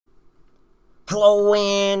Hello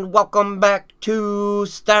and welcome back to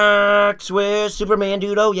Stocks with Superman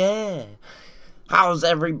Dude. Oh yeah. How's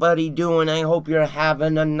everybody doing? I hope you're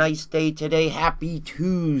having a nice day today. Happy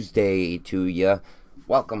Tuesday to you.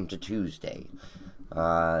 Welcome to Tuesday.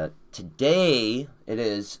 Today it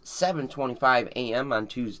is 7:25 a.m. on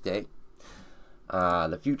Tuesday.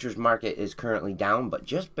 The futures market is currently down, but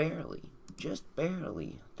just barely.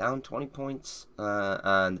 Down 20 points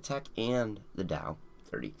on the tech and the Dow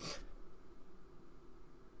 30.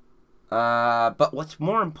 But what's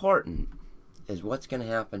more important is what's going to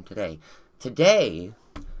happen today. Today,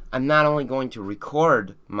 I'm not only going to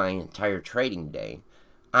record my entire trading day,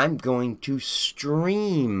 I'm going to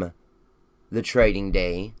stream the trading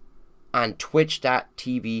day on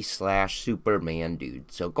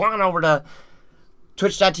twitch.tv/supermandude. So go on over to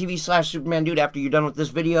twitch.tv/supermandude after you're done with this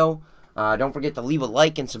video. Don't forget to leave a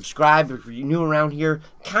like and subscribe if you're new around here.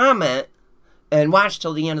 Comment and watch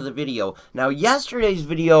till the end of the video. Now, yesterday's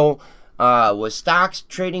video was stocks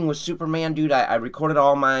trading with Superman Dude. I recorded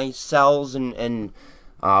all my sells and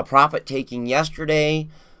profit taking yesterday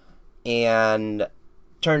and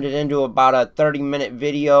turned it into about a 30-minute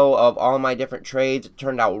video of all my different trades. It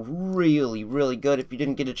turned out really, really good. If you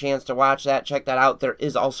didn't get a chance to watch that, check that out. There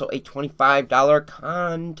is also a $25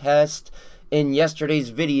 contest in yesterday's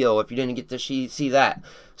video if you didn't get to see that.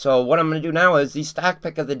 So what I'm going to do now is the stock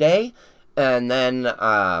pick of the day, and then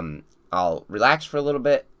I'll relax for a little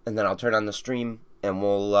bit, and then I'll turn on the stream, and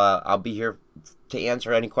I'll be here to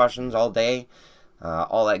answer any questions all day,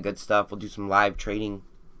 all that good stuff. We'll do some live trading,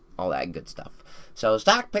 all that good stuff. So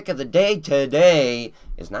stock pick of the day today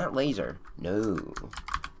is not laser, no.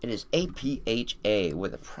 It is APHA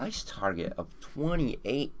with a price target of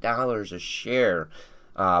 $28 a share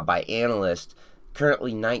by analyst.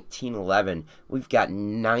 Currently 19.11. We've got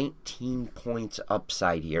 19 points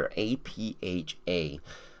upside here. APHA.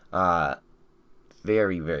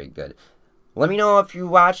 Very, very good. Let me know if you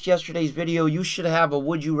watched yesterday's video. You should have a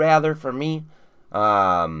would you rather for me.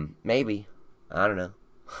 Maybe. I don't know.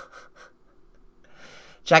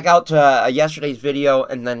 Check out yesterday's video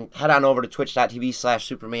and then head on over to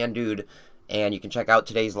twitch.tv/supermandude and you can check out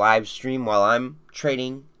today's live stream while I'm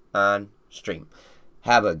trading on stream.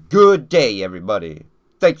 Have a good day, everybody.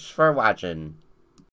 Thanks for watching.